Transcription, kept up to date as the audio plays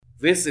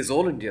This is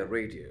All India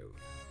Radio.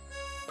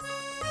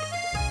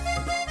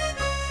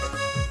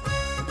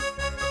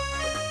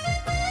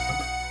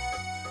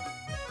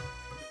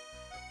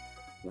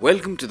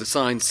 Welcome to the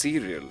science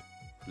serial,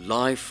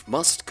 Life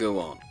Must Go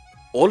On.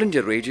 All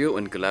India Radio,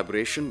 in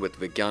collaboration with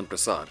Vigyan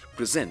Prasar,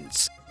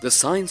 presents the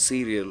science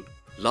serial,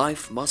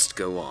 Life Must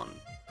Go On,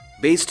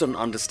 based on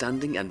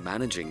understanding and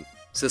managing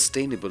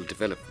sustainable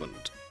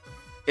development.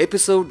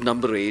 Episode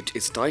number 8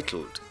 is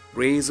titled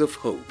Rays of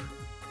Hope.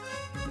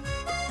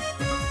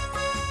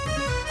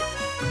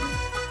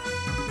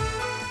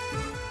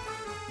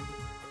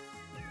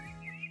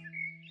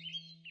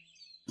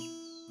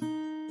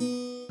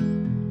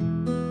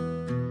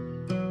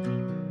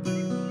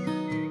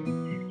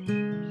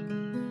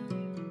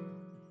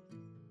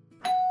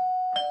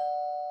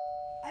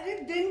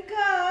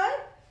 Dinkar,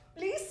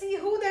 please see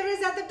who there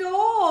is at the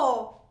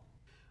door.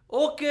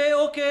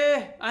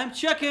 Okay, I'm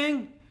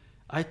checking.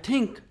 I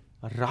think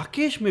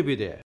Rakesh may be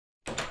there.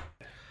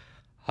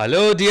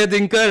 Hello, dear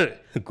Dinkar.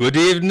 Good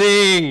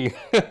evening.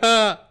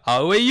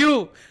 How are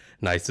you?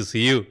 Nice to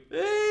see you.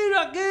 Hey,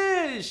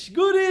 Rakesh.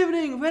 Good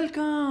evening.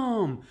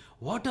 Welcome.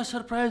 What a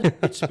surprise.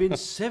 It's been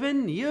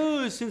 7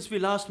 years since we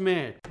last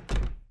met.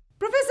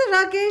 Professor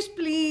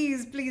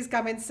Rakesh, please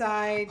come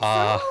inside. So,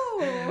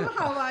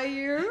 how are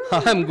you?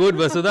 I'm good,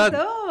 Vasudha.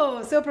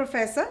 So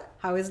Professor,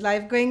 how is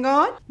life going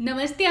on?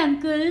 Namaste,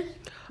 uncle.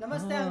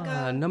 Namaste,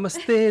 uncle.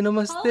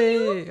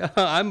 Namaste.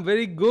 I'm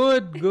very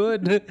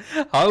good.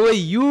 How are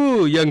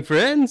you, young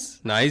friends?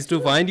 Nice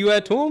to find you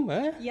at home.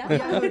 Eh?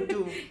 Yeah. Good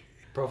too.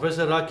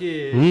 Professor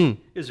Rakesh,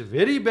 it's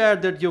very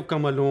bad that you've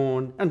come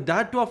alone, and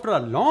that too after a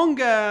long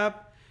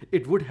gap.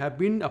 It would have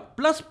been a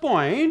plus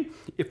point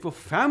if a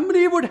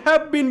family would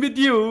have been with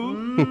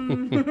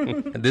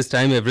you. This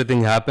time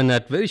everything happened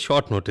at very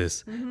short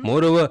notice.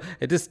 Moreover,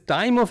 it is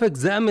time of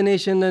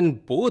examination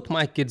and both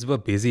my kids were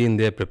busy in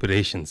their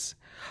preparations.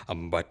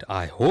 But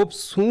I hope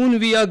soon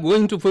we are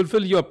going to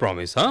fulfill your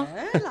promise, huh?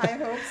 Well, I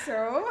hope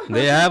so.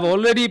 They have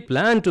already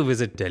planned to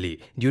visit Delhi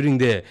during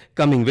their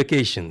coming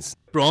vacations.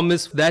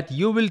 Promise that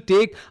you will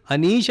take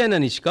Anish and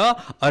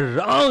Anishka a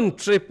round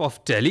trip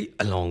of Delhi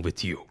along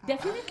with you.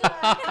 Definitely.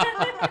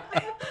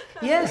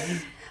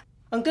 Yes.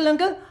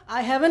 Uncle,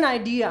 I have an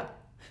idea.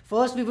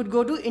 First, we would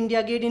go to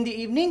India Gate in the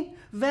evening.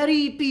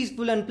 Very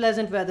peaceful and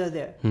pleasant weather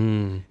there.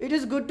 It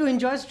is good to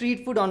enjoy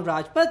street food on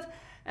Rajpath.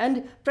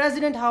 And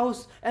President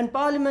House and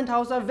Parliament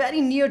House are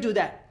very near to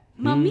that.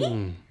 Mummy?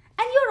 And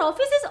your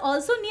office is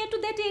also near to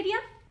that area?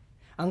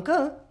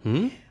 Uncle,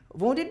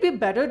 won't it be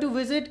better to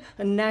visit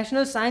a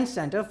National Science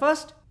Center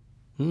first?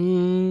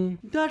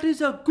 That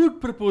is a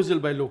good proposal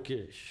by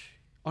Lokesh.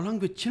 Along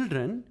with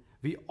children,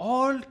 we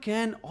all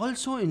can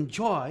also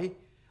enjoy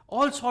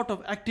all sort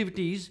of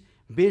activities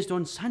based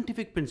on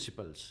scientific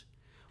principles.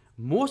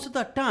 Most of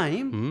the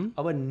time,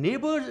 our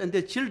neighbors and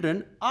their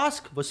children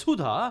ask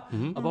Vasudha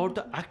about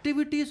the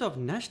activities of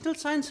National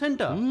Science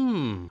Center.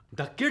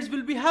 The kids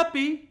will be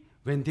happy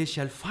when they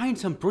shall find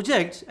some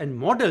projects and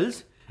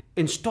models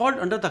installed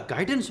under the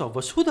guidance of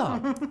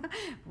Vasudha.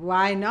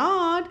 Why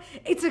not?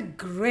 It's a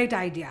great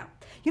idea.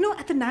 You know,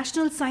 at the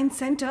National Science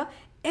Center,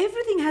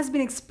 everything has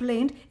been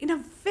explained in a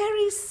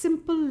very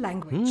simple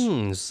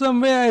language.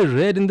 Somewhere I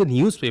read in the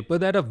newspaper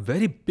that a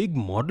very big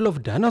model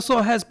of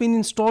dinosaur has been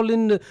installed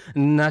in the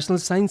National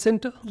Science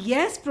Center.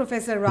 Yes,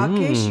 Professor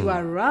Rakesh, you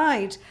are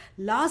right.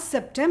 Last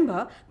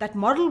September, that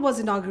model was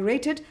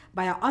inaugurated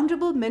by our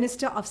Honorable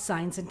Minister of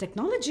Science and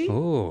Technology.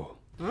 Oh.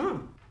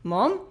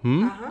 Mom,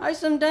 I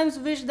sometimes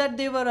wish that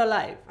they were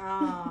alive.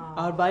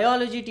 Our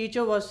biology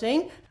teacher was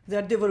saying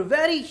that they were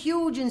very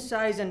huge in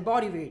size and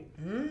body weight.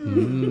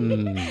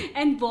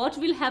 And what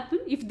will happen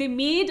if they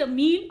made a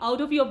meal out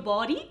of your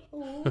body?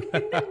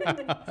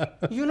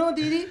 You know,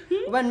 Didi,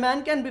 when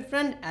man can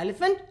befriend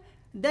elephant,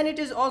 then it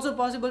is also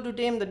possible to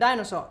tame the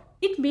dinosaur.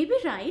 It may be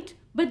right,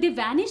 but they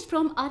vanished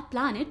from our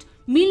planet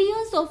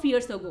millions of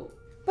years ago.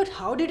 But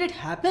how did it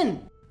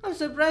happen? I'm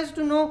surprised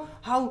to know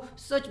how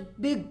such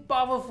big,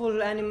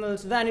 powerful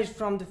animals vanished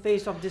from the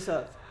face of this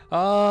earth.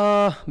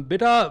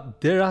 Beta,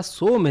 there are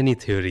so many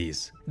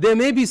theories. There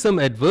may be some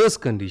adverse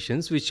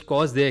conditions which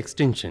cause their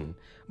extinction,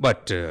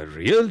 but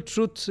real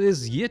truth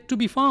is yet to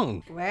be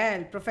found.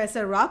 Well,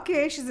 Professor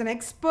Rakesh is an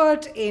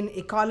expert in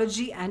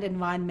ecology and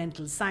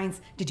environmental science.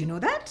 Did you know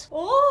that?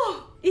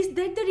 Oh, is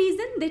that the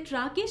reason that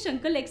Rakesh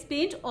uncle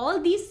explained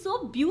all these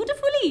so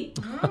beautifully?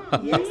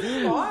 Yes,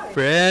 of course.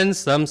 Friends,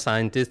 some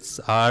scientists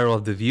are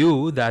of the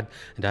view that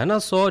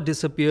dinosaur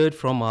disappeared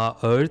from our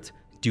earth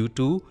due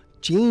to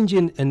change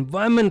in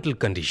environmental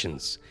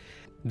conditions.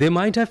 They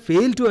might have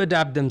failed to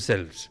adapt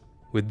themselves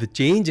with the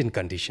change in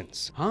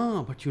conditions.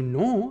 But you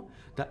know,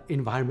 the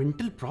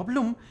environmental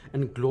problem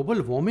and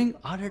global warming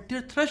are at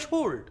their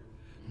threshold.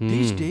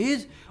 These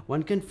days,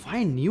 one can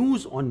find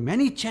news on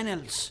many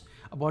channels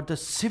about the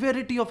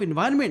severity of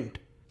environment.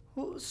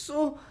 Oh,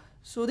 So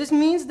this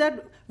means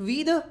that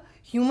we, the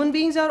human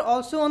beings, are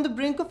also on the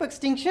brink of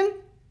extinction?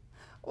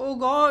 Oh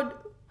God,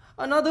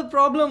 another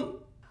problem.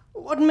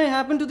 What may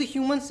happen to the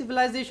human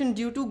civilization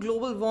due to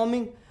global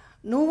warming?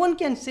 No one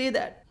can say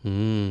that.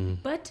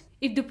 But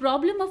If the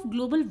problem of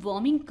global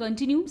warming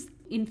continues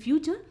in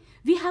future,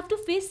 we have to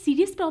face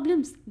serious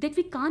problems that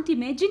we can't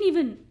imagine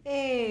even.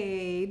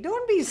 Hey,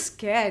 don't be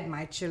scared,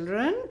 my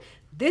children.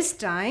 This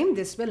time,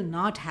 this will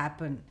not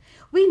happen.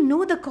 We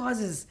know the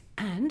causes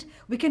and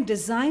we can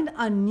design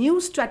a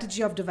new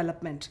strategy of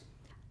development.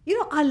 You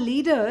know, our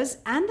leaders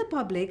and the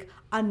public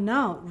are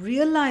now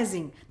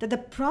realizing that the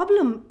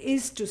problem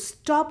is to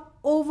stop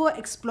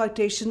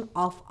over-exploitation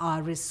of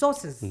our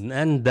resources.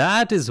 And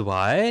that is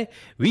why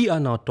we are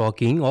now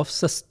talking of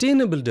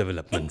sustainable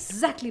development.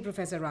 Exactly,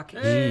 Professor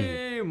Rakesh.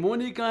 Hey,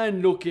 Monica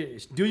and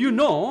Lokesh, do you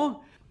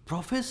know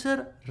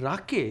Professor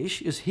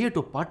Rakesh is here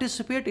to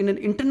participate in an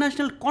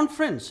international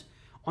conference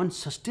on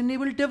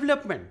sustainable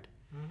development.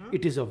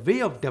 It is a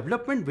way of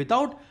development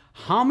without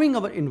harming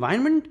our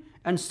environment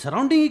and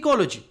surrounding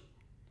ecology.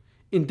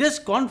 In this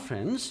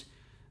conference,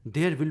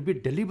 there will be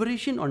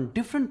deliberation on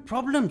different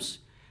problems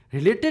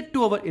related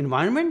to our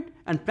environment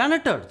and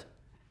planet Earth.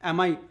 Am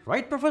I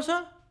right,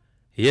 Professor?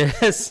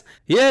 Yes,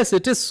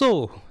 it is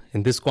so.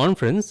 In this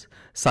conference,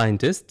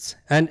 scientists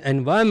and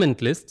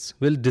environmentalists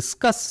will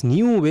discuss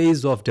new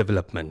ways of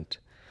development.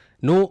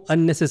 No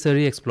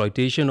unnecessary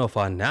exploitation of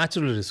our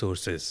natural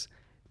resources.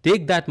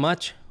 Take that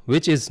much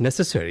which is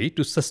necessary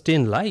to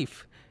sustain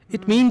life.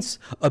 It means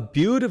a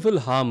beautiful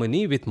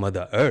harmony with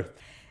Mother Earth.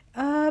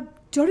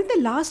 During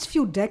the last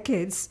few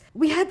decades,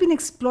 we have been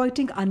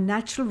exploiting our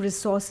natural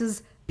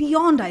resources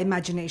beyond our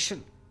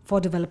imagination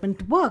for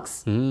development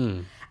works.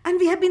 And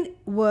we have been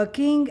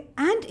working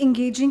and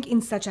engaging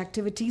in such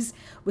activities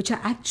which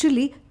are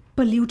actually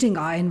polluting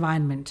our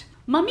environment.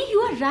 Mummy, you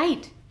are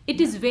right.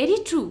 It is very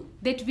true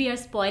that we are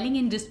spoiling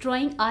and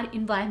destroying our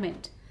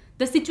environment.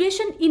 The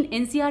situation in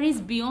NCR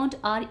is beyond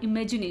our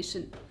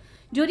imagination.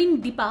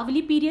 During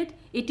Deepavali period,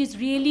 it is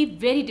really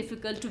very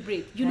difficult to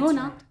breathe. You know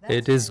now.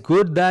 It is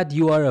good that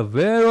you are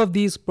aware of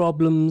these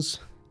problems.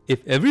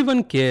 If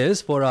everyone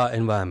cares for our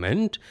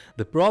environment,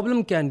 the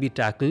problem can be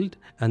tackled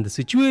and the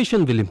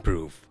situation will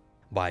improve.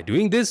 By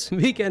doing this,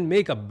 we can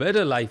make a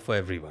better life for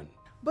everyone.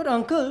 But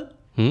uncle,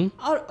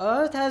 our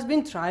earth has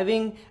been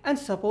thriving and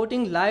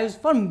supporting lives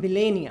for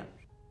millennia.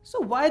 So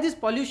why this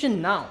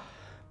pollution now?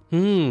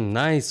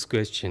 Nice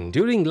question.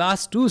 During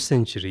last 2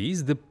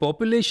 centuries, the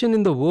population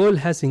in the world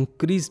has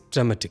increased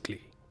dramatically.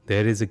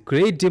 There is a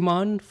great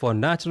demand for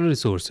natural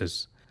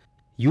resources.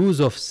 Use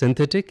of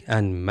synthetic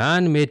and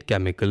man-made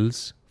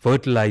chemicals,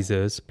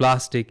 fertilizers,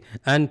 plastic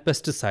and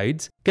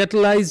pesticides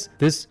catalyze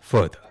this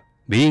further.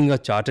 Being a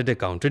chartered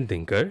accountant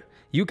thinker,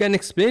 you can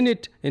explain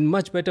it in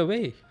much better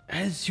way.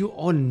 As you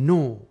all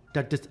know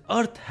that this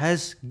earth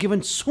has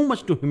given so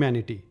much to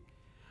humanity,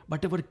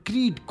 but our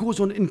greed goes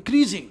on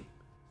increasing.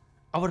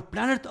 Our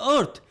planet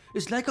Earth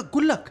is like a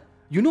gullak,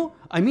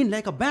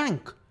 like a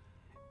bank.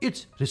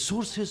 Its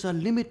resources are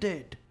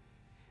limited.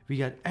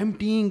 We are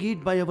emptying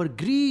it by our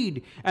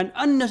greed and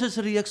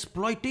unnecessary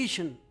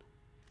exploitation.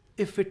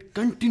 If it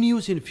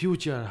continues in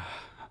future,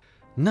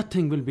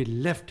 nothing will be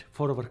left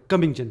for our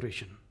coming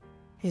generation.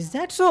 Is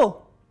that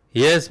so?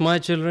 Yes, my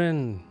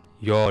children,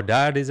 your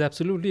dad is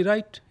absolutely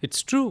right.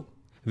 It's true.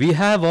 We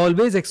have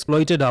always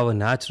exploited our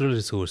natural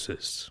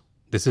resources.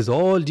 This is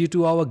all due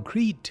to our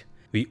greed.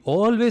 We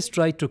always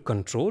try to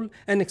control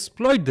and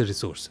exploit the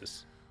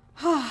resources.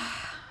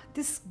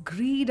 This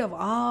greed of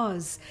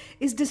ours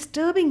is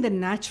disturbing the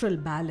natural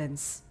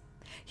balance.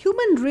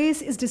 Human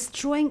race is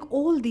destroying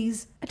all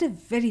these at a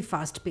very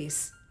fast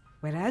pace,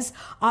 whereas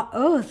our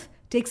earth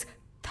takes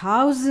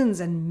thousands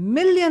and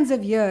millions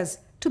of years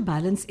to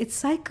balance its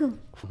cycle.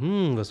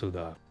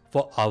 Vasudha.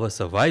 For our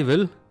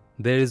survival,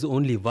 there is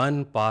only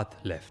one path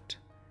left,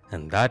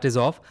 and that is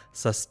of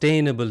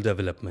sustainable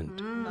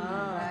development.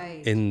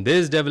 In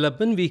this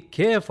development, we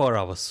care for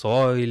our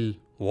soil,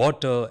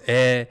 water,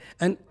 air,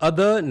 and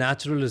other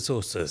natural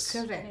resources.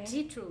 Correct.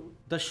 Very true.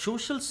 The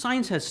social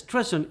science has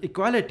stress on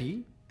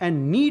equality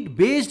and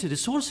need-based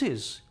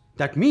resources.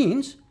 That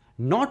means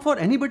not for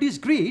anybody's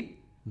greed,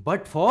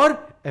 but for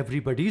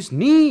everybody's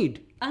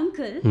need.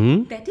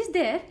 Uncle, that is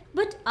there,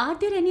 but are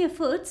there any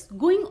efforts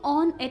going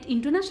on at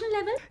international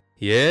level?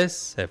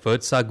 Yes,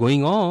 efforts are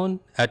going on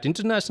at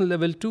international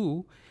level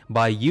too.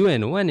 By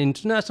UNO, an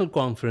international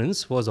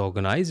conference was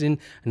organized in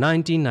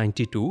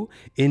 1992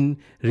 in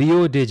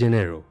Rio de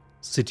Janeiro,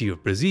 city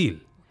of Brazil.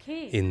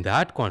 Okay. In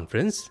that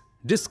conference,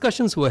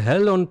 discussions were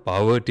held on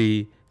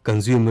poverty,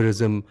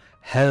 consumerism,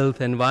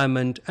 health,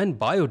 environment, and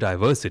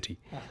biodiversity.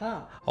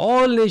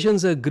 All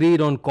nations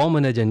agreed on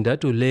common agenda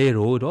to lay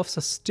road of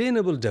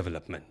sustainable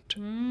development.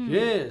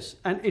 Yes,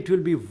 and it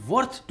will be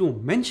worth to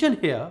mention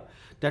here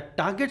that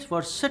targets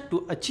were set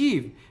to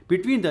achieve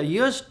between the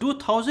years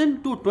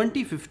 2000 to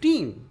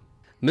 2015.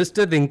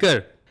 Mr.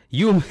 Thinker,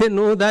 you may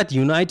know that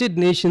United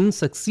Nations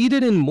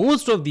succeeded in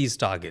most of these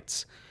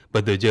targets,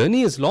 but the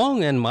journey is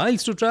long and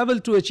miles to travel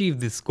to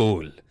achieve this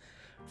goal.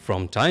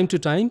 From time to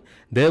time,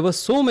 there were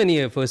so many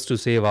efforts to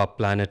save our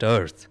planet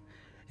Earth.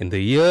 In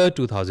the year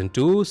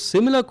 2002,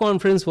 similar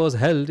conference was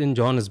held in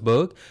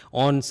Johannesburg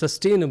on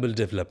sustainable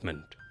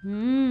development.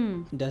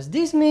 Does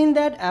this mean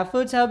that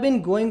efforts have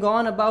been going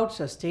on about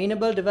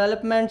sustainable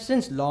development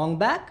since long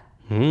back?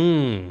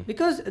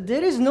 Because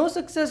there is no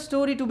success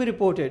story to be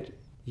reported.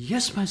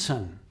 Yes, my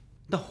son.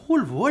 The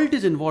whole world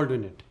is involved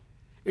in it.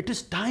 It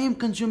is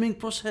time-consuming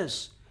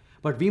process,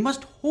 but we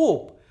must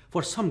hope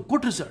for some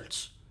good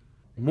results.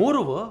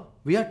 Moreover,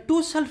 we are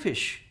too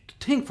selfish to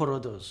think for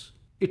others.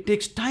 It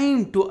takes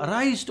time to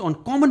arise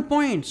on common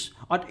points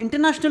at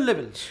international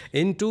levels.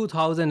 In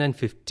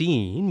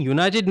 2015,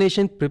 United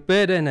Nations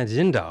prepared an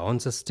agenda on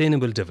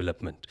sustainable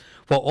development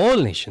for all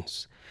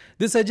nations.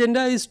 This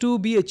agenda is to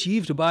be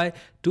achieved by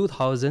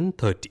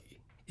 2030.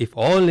 If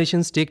all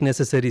nations take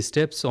necessary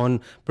steps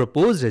on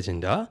proposed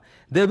agenda,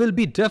 there will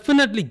be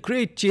definitely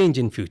great change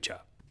in future.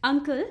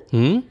 Uncle,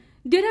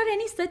 there are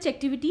any such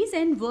activities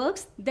and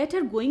works that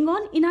are going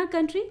on in our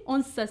country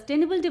on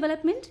sustainable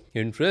development?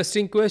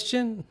 Interesting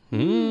question.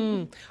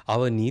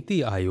 Our Niti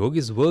Aayog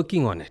is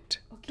working on it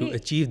to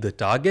achieve the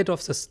target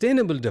of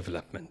sustainable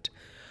development.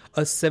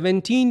 A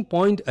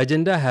 17-point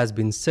agenda has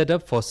been set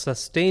up for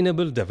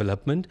sustainable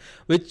development,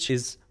 which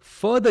is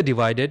further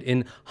divided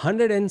in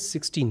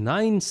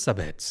 169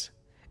 subheads.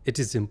 It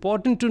is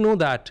important to know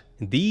that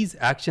these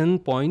action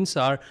points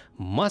are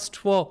must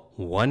for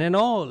one and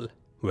all,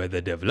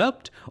 whether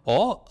developed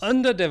or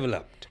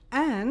underdeveloped.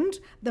 And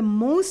the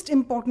most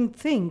important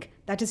thing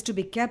that is to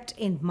be kept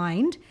in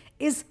mind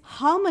is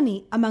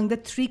harmony among the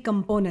three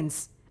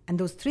components. And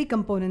those three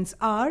components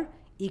are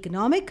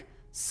economic,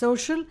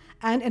 social,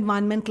 and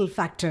environmental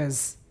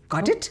factors.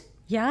 Got it?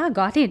 Yeah,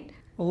 got it.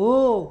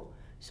 Oh,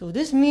 so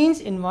this means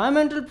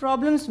environmental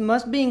problems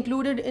must be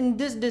included in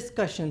this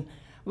discussion,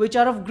 which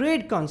are of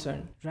great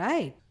concern.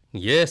 Right.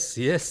 Yes.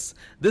 This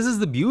is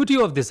the beauty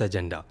of this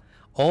agenda.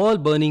 All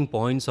burning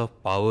points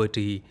of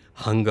poverty,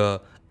 hunger,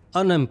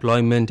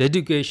 unemployment,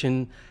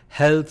 education,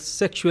 health,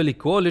 sexual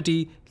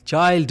equality,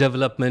 child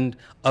development,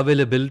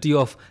 availability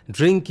of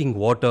drinking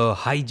water,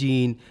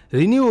 hygiene,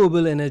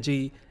 renewable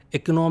energy,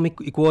 economic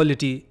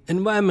equality,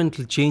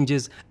 environmental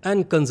changes,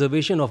 and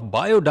conservation of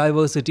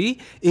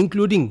biodiversity,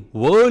 including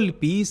world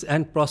peace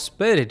and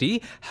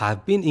prosperity,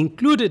 have been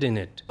included in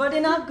it. But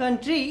in our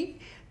country,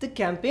 the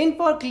campaign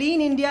for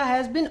Clean India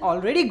has been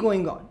already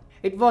going on.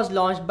 It was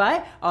launched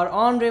by our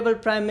Honorable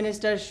Prime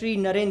Minister Shri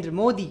Narendra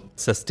Modi.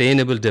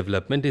 Sustainable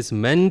development is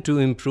meant to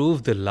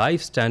improve the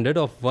life standard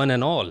of one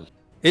and all.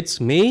 Its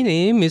main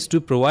aim is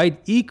to provide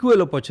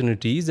equal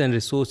opportunities and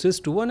resources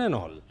to one and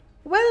all.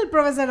 Well,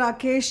 Professor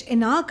Rakesh,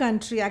 in our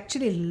country,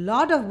 actually, a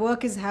lot of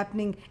work is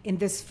happening in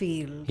this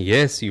field.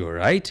 Yes, you're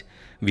right.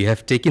 We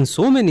have taken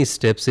so many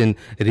steps in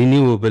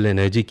renewable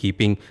energy,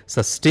 keeping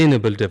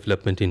sustainable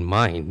development in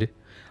mind.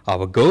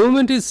 Our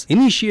government is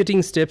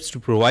initiating steps to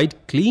provide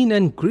clean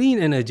and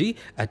green energy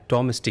at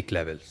domestic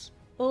levels.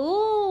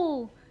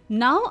 Oh,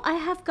 now I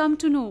have come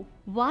to know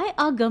why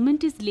our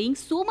government is laying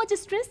so much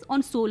stress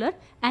on solar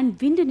and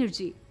wind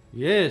energy.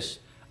 Yes,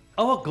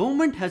 our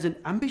government has an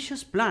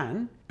ambitious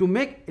plan to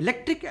make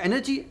electric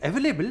energy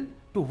available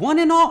to one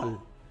and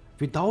all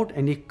without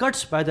any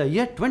cuts by the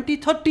year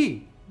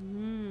 2030.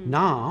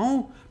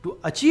 Now, to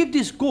achieve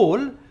this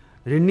goal,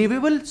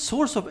 renewable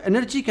source of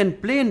energy can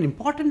play an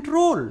important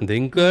role.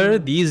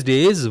 Dinkar, these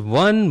days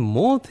one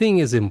more thing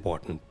is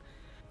important.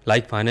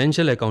 Like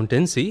financial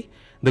accountancy,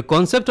 the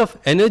concept of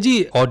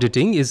energy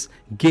auditing is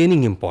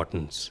gaining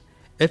importance.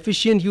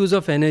 Efficient use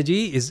of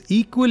energy is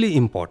equally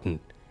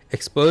important.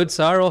 Experts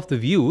are of the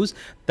views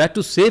that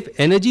to save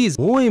energy is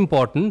more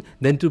important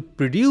than to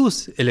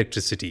produce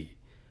electricity.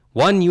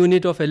 1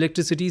 unit of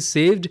electricity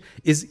saved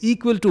is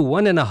equal to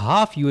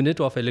 1.5 unit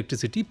of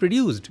electricity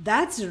produced.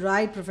 That's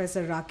right,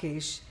 Professor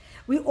Rakesh.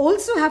 We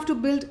also have to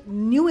build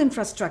new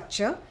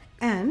infrastructure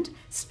and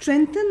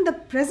strengthen the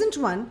present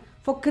one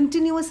for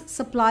continuous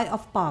supply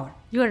of power.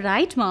 You're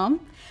right, Mom.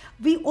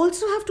 We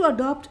also have to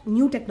adopt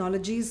new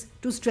technologies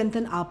to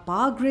strengthen our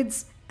power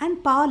grids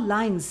and power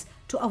lines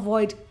to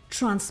avoid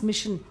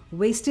transmission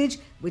wastage,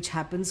 which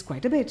happens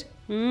quite a bit.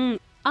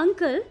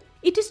 Uncle,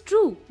 it is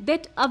true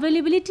that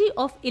availability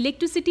of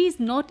electricity is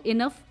not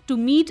enough to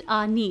meet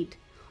our need.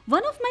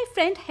 One of my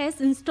friends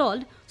has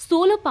installed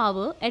solar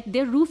power at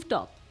their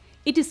rooftop.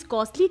 It is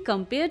costly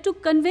compared to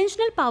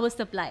conventional power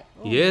supply.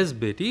 Yes,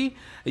 Betty,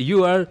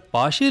 you are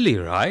partially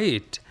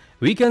right.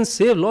 We can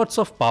save lots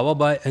of power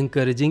by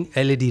encouraging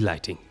LED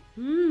lighting.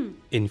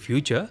 In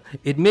future,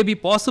 it may be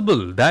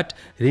possible that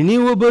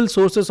renewable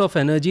sources of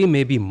energy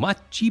may be much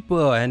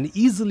cheaper and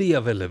easily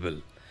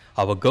available.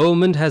 Our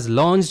government has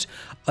launched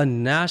a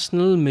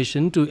national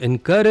mission to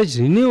encourage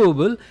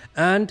renewable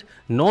and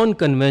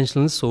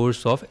non-conventional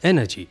source of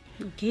energy.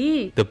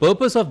 Okay. The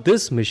purpose of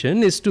this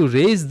mission is to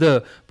raise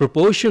the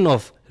proportion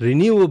of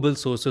renewable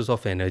sources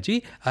of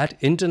energy at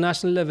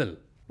international level.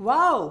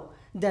 Wow!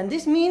 Then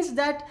this means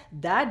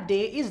that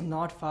day is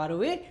not far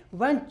away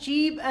when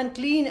cheap and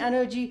clean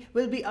energy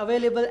will be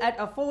available at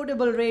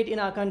affordable rate in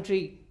our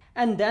country.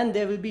 And then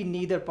there will be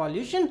neither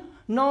pollution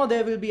nor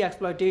there will be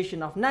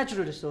exploitation of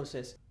natural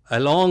resources.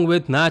 Along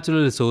with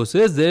natural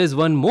resources, there is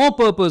one more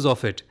purpose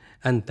of it,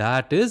 and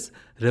that is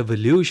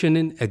revolution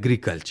in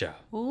agriculture.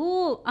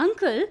 Oh,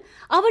 Uncle,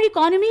 our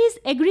economy is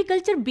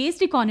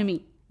agriculture-based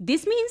economy.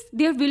 This means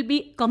there will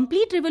be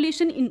complete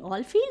revolution in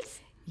all fields.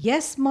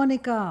 Yes,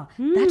 Monica.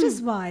 That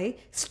is why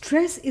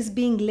stress is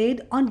being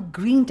laid on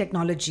green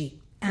technology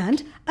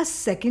and a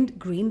second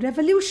green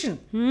revolution.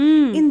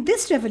 In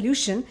this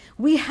revolution,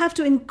 we have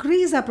to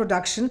increase our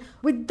production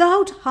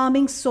without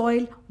harming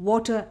soil,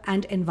 water,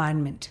 and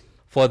environment.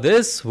 For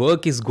this,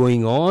 work is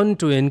going on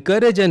to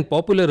encourage and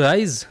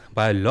popularize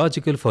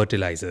biological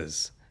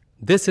fertilizers.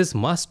 This is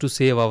must to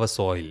save our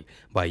soil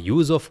by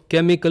use of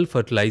chemical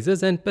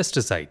fertilizers and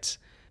pesticides.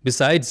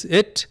 Besides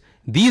it,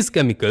 these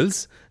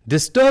chemicals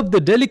disturb the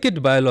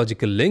delicate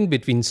biological link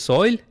between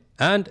soil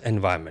and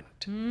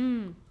environment.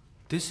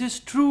 This is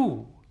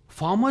true.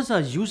 Farmers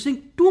are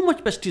using too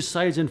much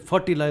pesticides and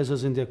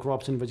fertilizers in their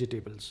crops and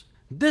vegetables.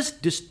 This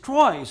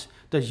destroys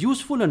the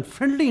useful and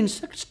friendly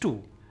insects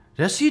too.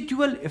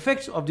 Residual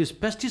effects of these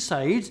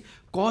pesticides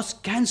cause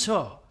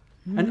cancer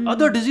and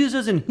other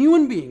diseases in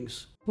human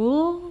beings.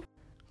 Oh,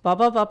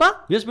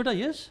 Papa, Yes, beta,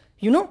 yes.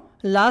 you know,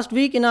 last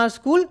week in our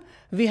school,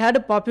 we had a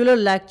popular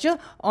lecture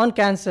on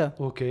cancer.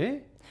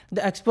 Okay.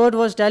 The expert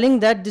was telling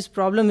that this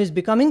problem is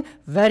becoming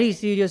very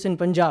serious in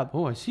Punjab.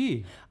 Oh, I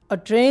see. A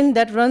train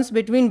that runs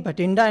between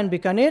Bathinda and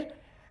Bikaner,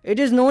 it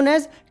is known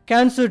as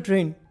cancer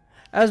train,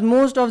 as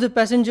most of the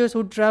passengers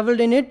who travelled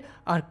in it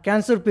are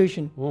cancer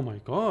patients. Oh my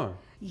God.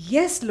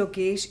 Yes,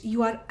 Lokesh,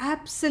 you are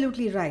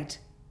absolutely right.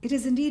 It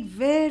is indeed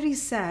very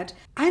sad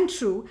and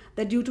true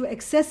that due to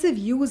excessive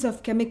use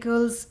of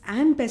chemicals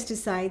and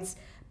pesticides,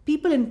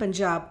 people in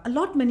Punjab,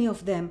 many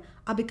of them,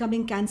 are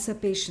becoming cancer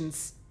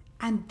patients.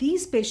 And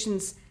these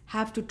patients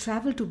have to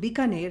travel to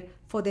Bikaner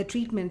for their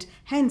treatment,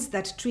 hence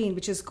that train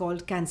which is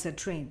called cancer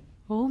train.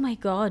 Oh my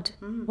God,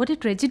 what a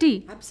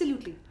tragedy.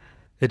 Absolutely.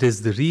 It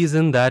is the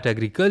reason that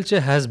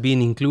agriculture has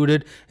been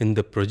included in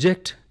the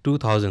Project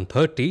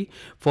 2030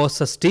 for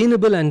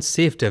sustainable and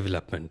safe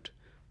development.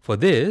 For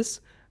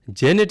this,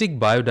 genetic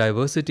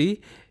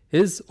biodiversity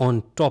is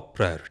on top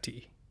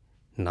priority.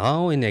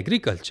 Now in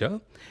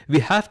agriculture, we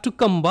have to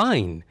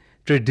combine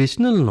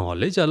traditional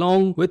knowledge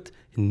along with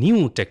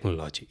new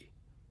technology.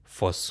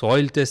 For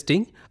soil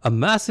testing, a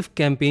massive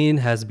campaign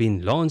has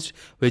been launched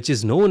which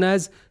is known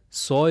as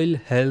Soil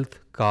Health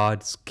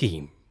Card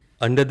Scheme.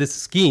 Under this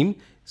scheme,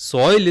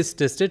 soil is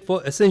tested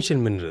for essential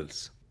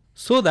minerals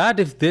so that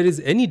if there is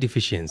any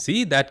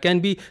deficiency, that can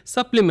be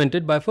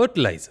supplemented by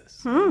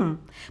fertilizers.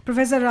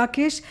 Professor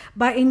Rakesh,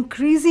 by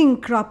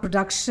increasing crop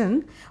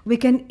production, we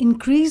can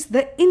increase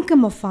the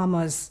income of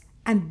farmers.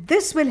 And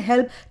this will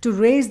help to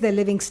raise their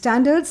living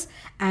standards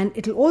and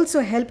it will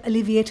also help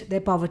alleviate their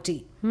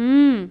poverty.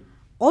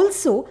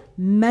 Also,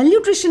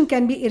 malnutrition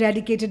can be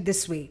eradicated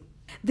this way.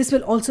 This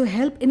will also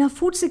help in our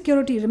food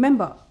security,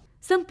 remember.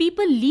 Some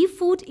people leave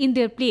food in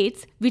their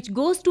plates which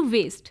goes to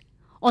waste.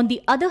 On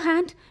the other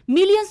hand,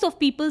 millions of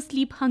people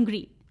sleep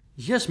hungry.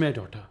 Yes, my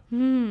daughter.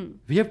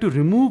 We have to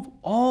remove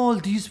all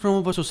these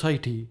from our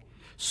society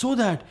so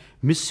that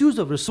misuse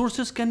of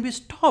resources can be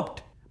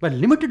stopped by a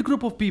limited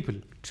group of people.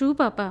 True,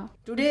 Papa.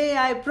 Today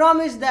I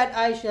promise that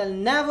I shall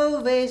never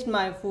waste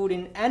my food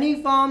in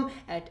any form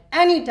at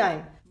any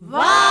time.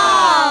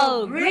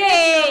 Wow!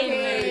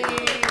 Great!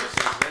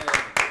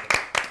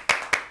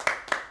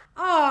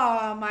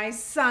 Ah, my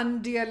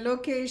son, dear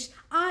Lokesh,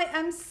 I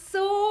am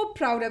so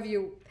proud of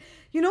you.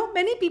 You know,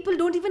 many people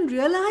don't even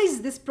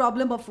realize this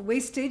problem of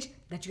wastage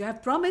that you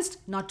have promised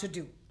not to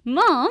do.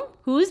 Mom,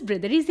 whose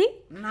brother is he?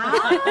 Look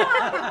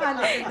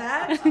at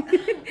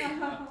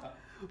that.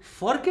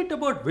 Forget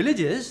about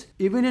villages.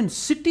 Even in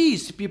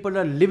cities, people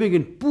are living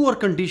in poor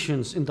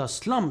conditions in the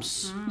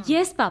slums.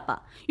 Yes,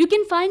 Papa. You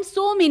can find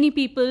so many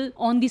people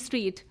on the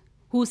street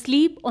who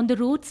sleep on the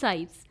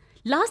roadsides.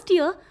 Last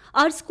year,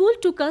 our school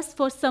took us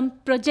for some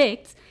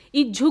projects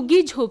in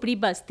Jhuggi Jhopri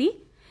Basti.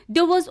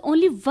 There was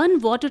only one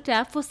water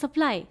tap for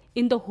supply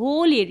in the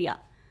whole area.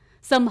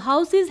 Some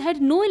houses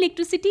had no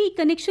electricity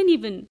connection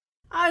even.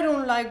 I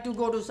don't like to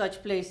go to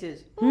such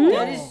places.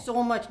 There is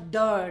so much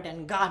dirt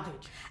and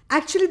garbage.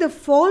 Actually, the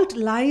fault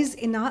lies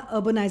in our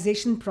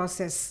urbanization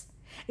process.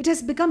 It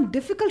has become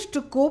difficult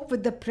to cope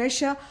with the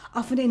pressure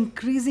of an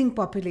increasing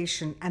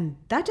population, and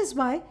that is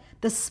why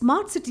the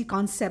smart city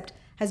concept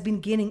has been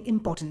gaining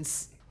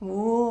importance.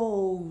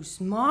 Oh,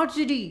 smart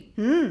city.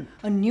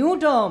 A new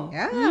term.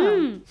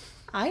 Yeah.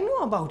 I know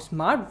about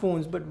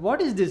smartphones, but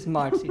what is this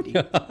smart city?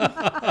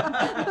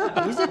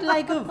 Is it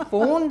like a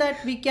phone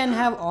that we can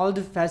have all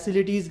the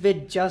facilities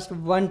with just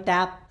one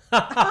tap?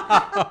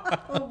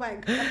 Oh my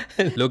God.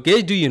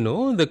 Lokesh, do you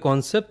know the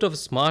concept of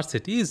smart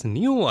city is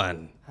new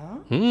one?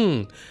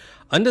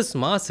 Under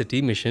Smart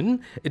City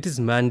Mission, it is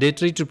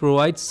mandatory to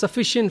provide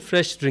sufficient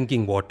fresh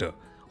drinking water,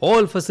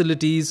 all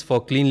facilities for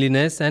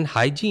cleanliness and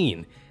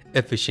hygiene,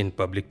 efficient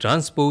public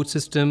transport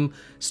system,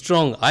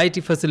 strong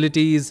IT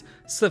facilities,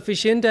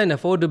 sufficient and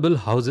affordable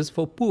houses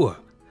for poor.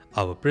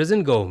 Our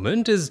present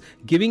government is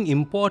giving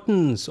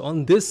importance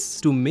on this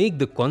to make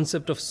the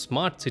concept of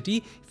smart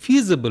city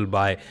feasible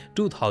by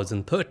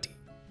 2030.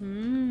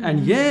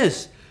 And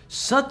yes,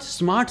 such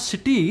smart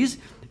cities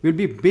will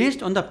be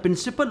based on the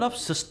principle of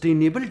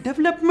sustainable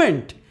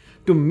development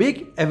to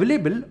make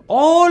available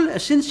all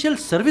essential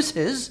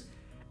services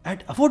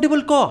at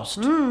affordable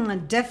cost.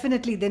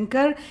 Definitely,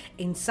 Dinkar.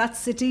 In such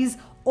cities,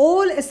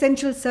 all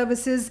essential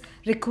services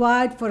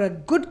required for a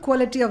good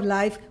quality of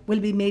life will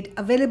be made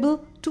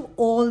available to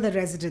all the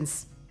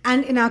residents.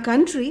 And in our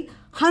country,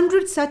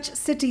 100 such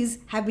cities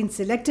have been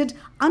selected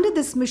under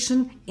this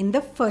mission in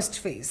the first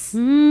phase.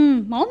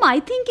 Mom,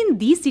 I think in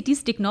these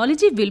cities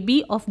technology will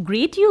be of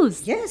great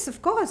use. Yes,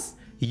 of course.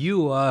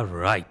 You are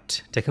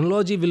right.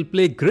 Technology will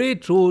play a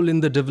great role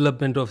in the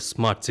development of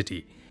smart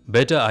city.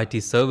 Better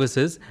IT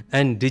services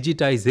and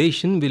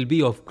digitization will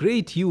be of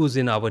great use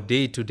in our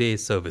day-to-day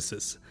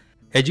services.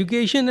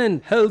 Education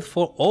and health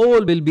for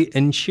all will be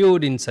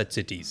ensured in such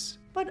cities.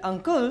 But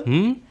uncle,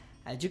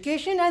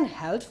 education and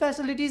health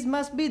facilities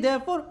must be there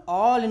for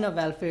all in a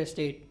welfare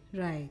state.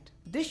 Right.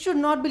 This should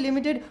not be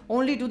limited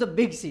only to the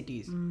big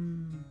cities.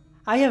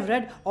 I have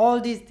read all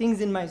these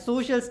things in my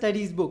social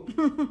studies book.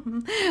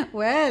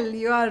 Well,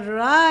 you are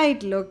right,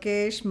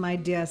 Lokesh, my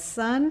dear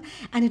son.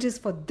 And it is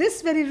for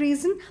this very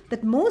reason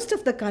that most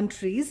of the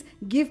countries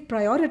give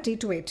priority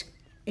to it.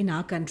 In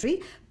our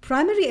country,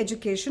 primary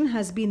education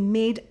has been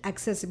made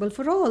accessible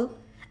for all.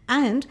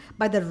 And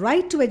by the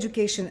Right to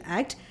Education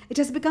Act, it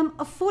has become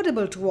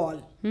affordable to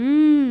all.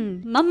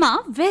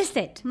 Mama, well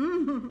said.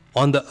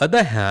 On the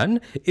other hand,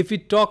 if we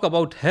talk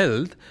about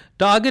health,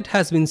 target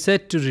has been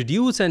set to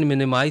reduce and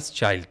minimize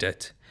child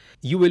death.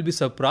 You will be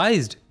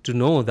surprised to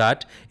know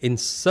that in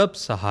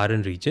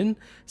sub-Saharan region,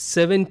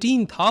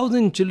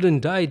 17,000 children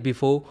died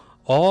before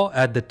or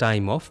at the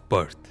time of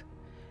birth.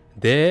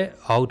 There,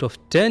 out of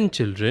 10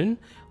 children,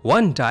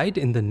 one died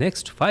in the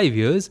next 5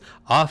 years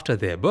after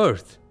their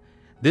birth.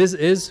 This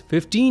is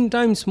 15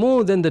 times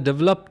more than the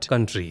developed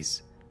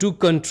countries. To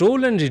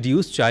control and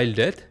reduce child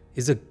death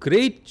is a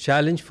great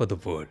challenge for the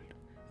world.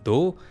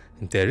 Though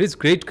there is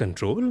great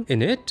control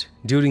in it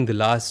during the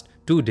last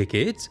 2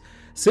 decades,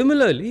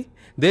 similarly,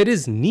 there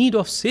is need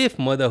of safe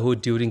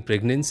motherhood during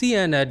pregnancy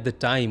and at the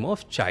time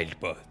of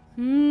childbirth.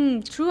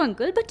 True,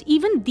 uncle. But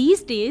even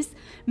these days,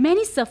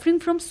 many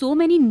suffering from so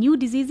many new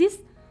diseases.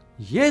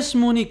 Yes,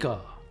 Monica.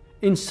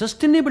 In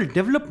sustainable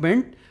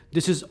development,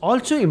 this is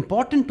also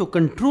important to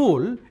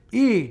control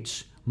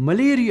AIDS,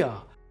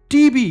 malaria,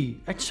 TB,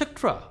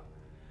 etc.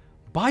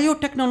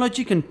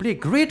 Biotechnology can play a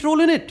great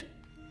role in it.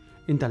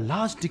 In the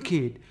last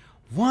decade,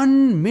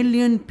 1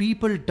 million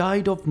people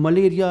died of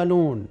malaria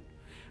alone,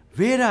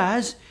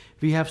 whereas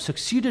we have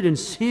succeeded in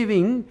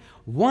saving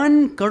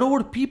 1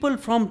 crore people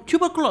from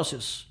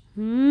tuberculosis.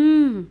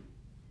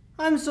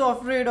 I'm so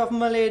afraid of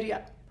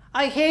malaria.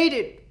 I hate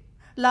it.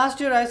 Last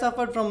year I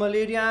suffered from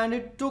malaria and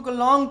it took a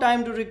long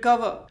time to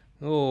recover.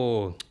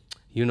 Oh,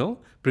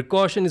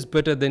 precaution is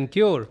better than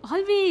cure.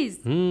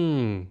 Always.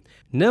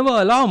 Never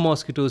allow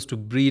mosquitoes to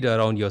breed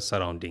around your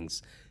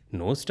surroundings.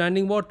 No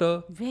standing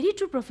water. Very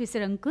true,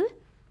 Professor Uncle.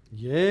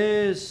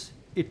 Yes,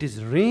 it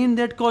is rain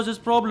that causes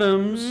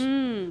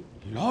problems.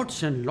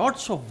 Lots and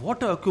lots of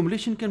water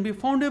accumulation can be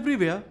found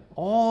everywhere.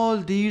 All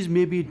these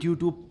may be due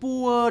to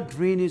poor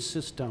drainage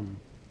system.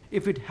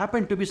 If it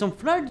happened to be some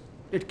flood,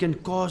 it can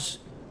cause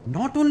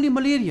not only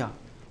malaria,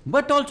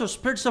 but also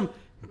spread some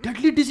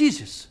deadly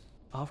diseases.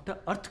 After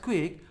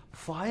earthquake,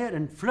 fire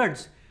and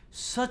floods,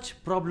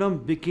 such problem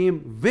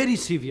became very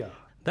severe.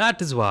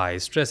 That is why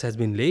stress has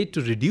been laid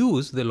to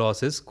reduce the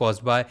losses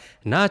caused by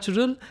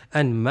natural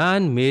and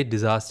man-made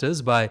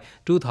disasters by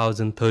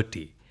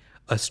 2030.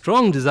 A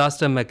strong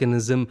disaster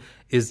mechanism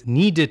is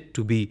needed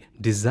to be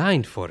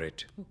designed for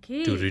it.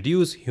 To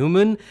reduce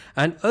human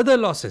and other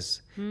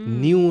losses,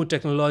 new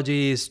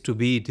technology is to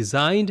be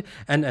designed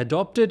and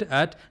adopted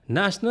at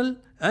national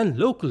and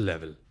local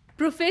level.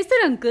 Professor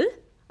Uncle,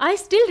 I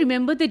still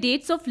remember the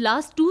dates of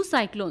last 2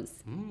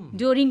 cyclones.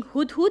 During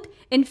Hudhud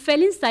and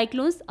Felin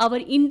cyclones, our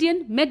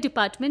Indian Met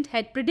Department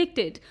had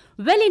predicted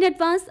well in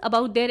advance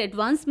about their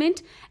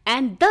advancement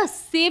and thus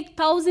saved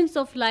thousands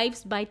of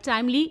lives by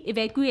timely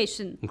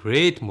evacuation.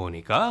 Great,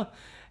 Monica.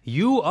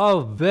 You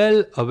are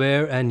well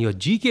aware and your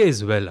GK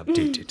is well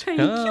updated. Thank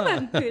you,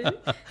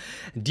 Uncle.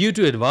 Due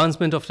to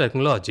advancement of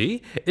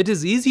technology, it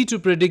is easy to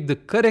predict the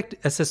correct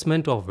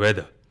assessment of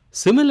weather.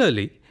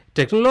 Similarly,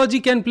 technology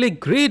can play a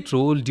great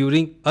role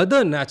during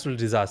other natural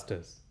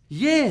disasters.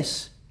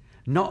 Yes,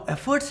 now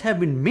efforts have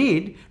been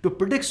made to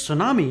predict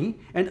tsunami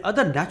and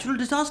other natural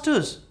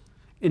disasters.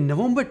 In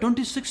November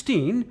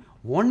 2016,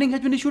 warning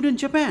has been issued in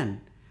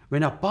Japan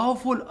when a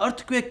powerful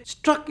earthquake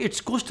struck its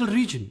coastal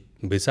region.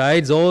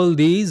 Besides all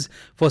these,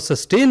 for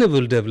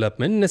sustainable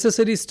development,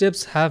 necessary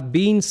steps have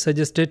been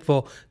suggested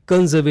for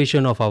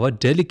conservation of our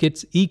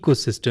delicate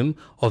ecosystem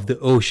of the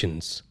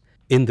oceans.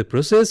 In the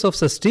process of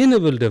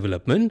sustainable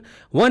development,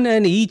 one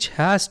and each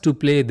has to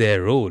play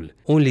their role.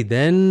 Only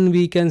then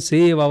we can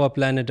save our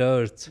planet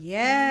Earth.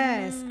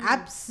 Yes,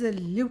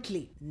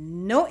 absolutely.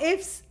 No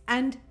ifs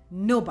and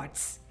no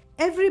buts.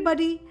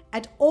 Everybody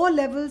at all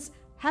levels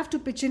have to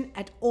pitch in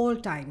at all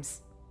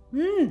times.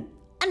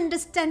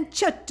 Understand,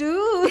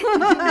 Chattu?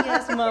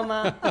 Yes,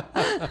 Mama.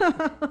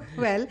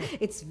 Well,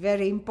 it's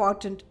very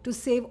important to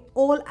save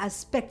all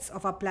aspects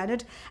of our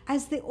planet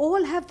as they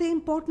all have their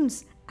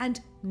importance and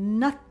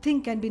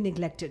nothing can be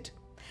neglected.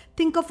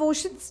 Think of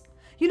oceans.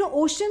 You know,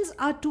 oceans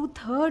are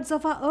 2/3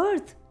 of our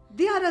earth.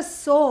 They are a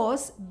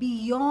source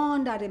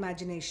beyond our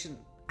imagination.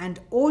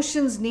 And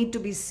oceans need to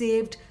be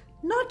saved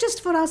not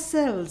just for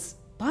ourselves,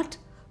 but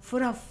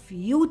for our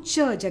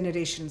future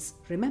generations.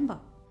 Remember?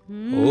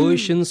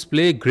 Oceans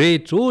play a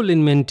great role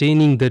in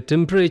maintaining the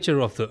temperature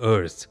of the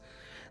earth.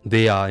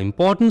 They are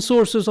important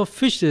sources of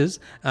fishes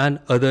and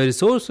other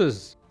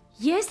resources.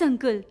 Yes,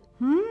 uncle.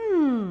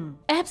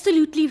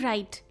 Absolutely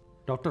right.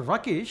 Dr.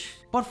 Rakesh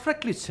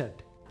perfectly said.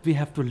 We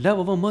have to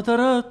love our Mother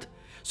Earth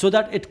so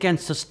that it can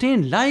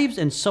sustain lives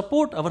and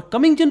support our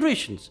coming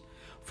generations.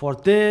 For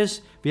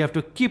this, we have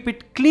to keep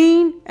it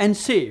clean and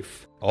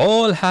safe.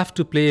 All have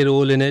to play a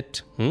role in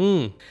it.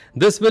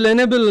 This will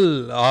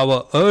enable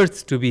our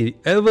earth to be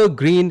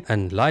evergreen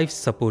and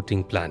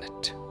life-supporting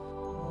planet.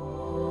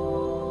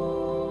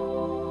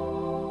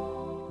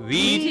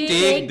 We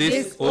take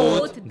this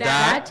oath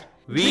that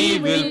we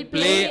will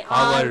play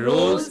our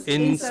roles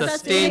in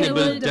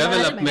sustainable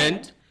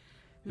development.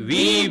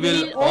 We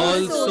will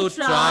also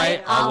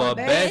try our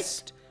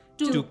best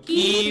to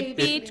keep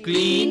it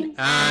clean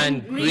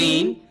and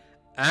green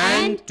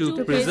and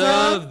to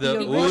preserve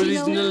the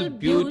original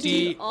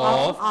beauty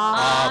of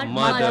our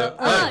Mother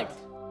Earth.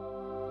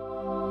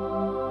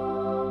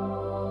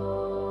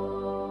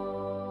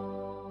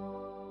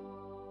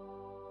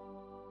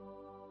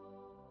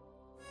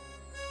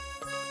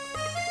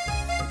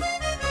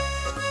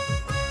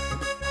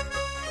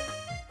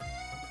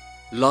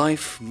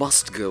 Life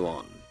must go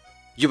on.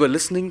 You were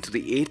listening to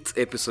the 8th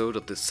episode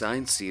of the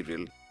science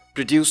serial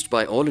produced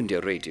by All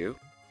India Radio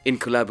in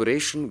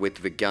collaboration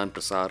with Vigyan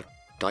Prasar,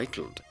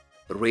 titled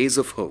Rays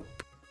of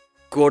Hope.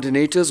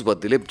 Coordinators were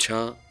Dilip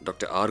Jha,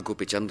 Dr. R.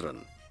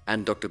 Gopichandran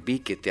and Dr. B.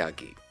 K.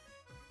 Tyagi.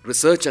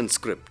 Research and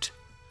script,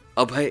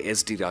 Abhay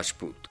S. D.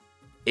 Rajput.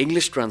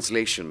 English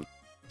translation,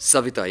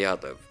 Savita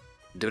Yadav.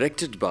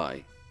 Directed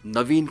by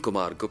Naveen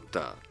Kumar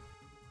Gupta.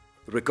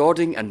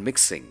 Recording and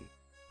mixing,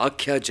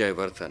 Akhya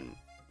Jayavardhan.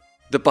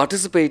 The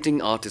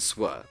participating artists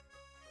were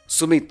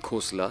Sumit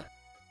Khosla,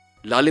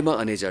 Lalima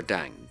Aneja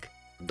Dang,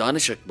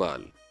 Danish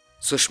Iqbal,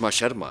 Sushma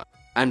Sharma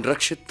and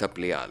Rakshit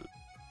Thapliyal.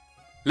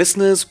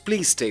 Listeners,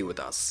 please stay with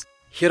us.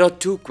 Here are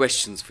 2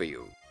 questions for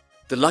you.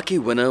 The lucky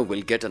winner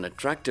will get an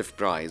attractive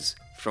prize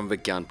from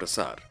Vigyan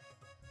Prasar.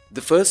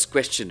 The first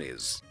question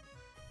is,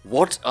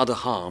 what are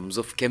the harms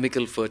of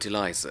chemical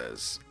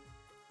fertilizers?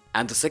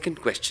 And the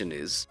second question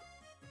is,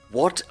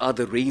 what are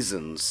the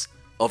reasons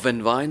of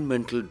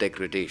environmental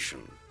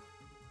degradation?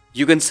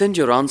 You can send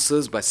your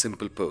answers by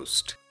simple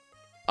post.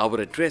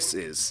 Our address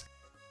is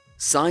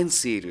Science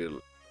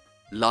Serial,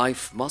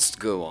 Life Must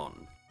Go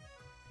On,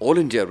 All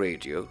India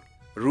Radio,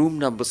 room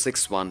number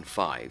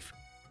 615,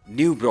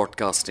 New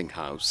Broadcasting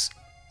House,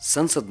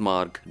 Sansad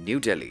Marg,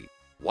 New Delhi,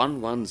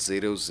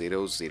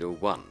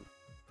 110001.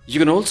 You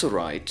can also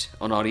write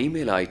on our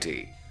email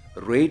ID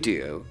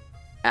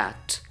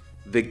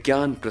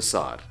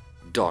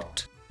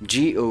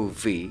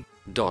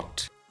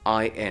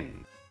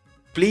radio@vigyanprasar.gov.in.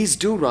 Please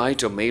do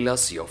write or mail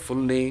us your full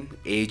name,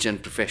 age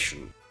and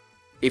profession.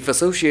 If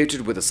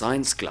associated with a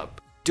science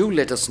club, do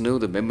let us know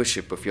the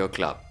membership of your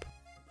club.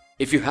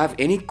 If you have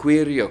any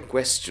query or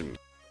question,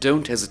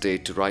 don't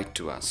hesitate to write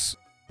to us.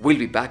 We'll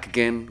be back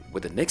again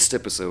with the next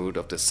episode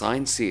of the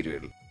science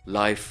serial,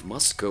 Life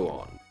Must Go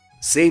On.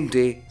 Same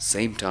day,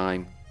 same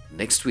time,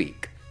 next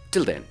week.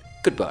 Till then,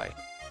 goodbye.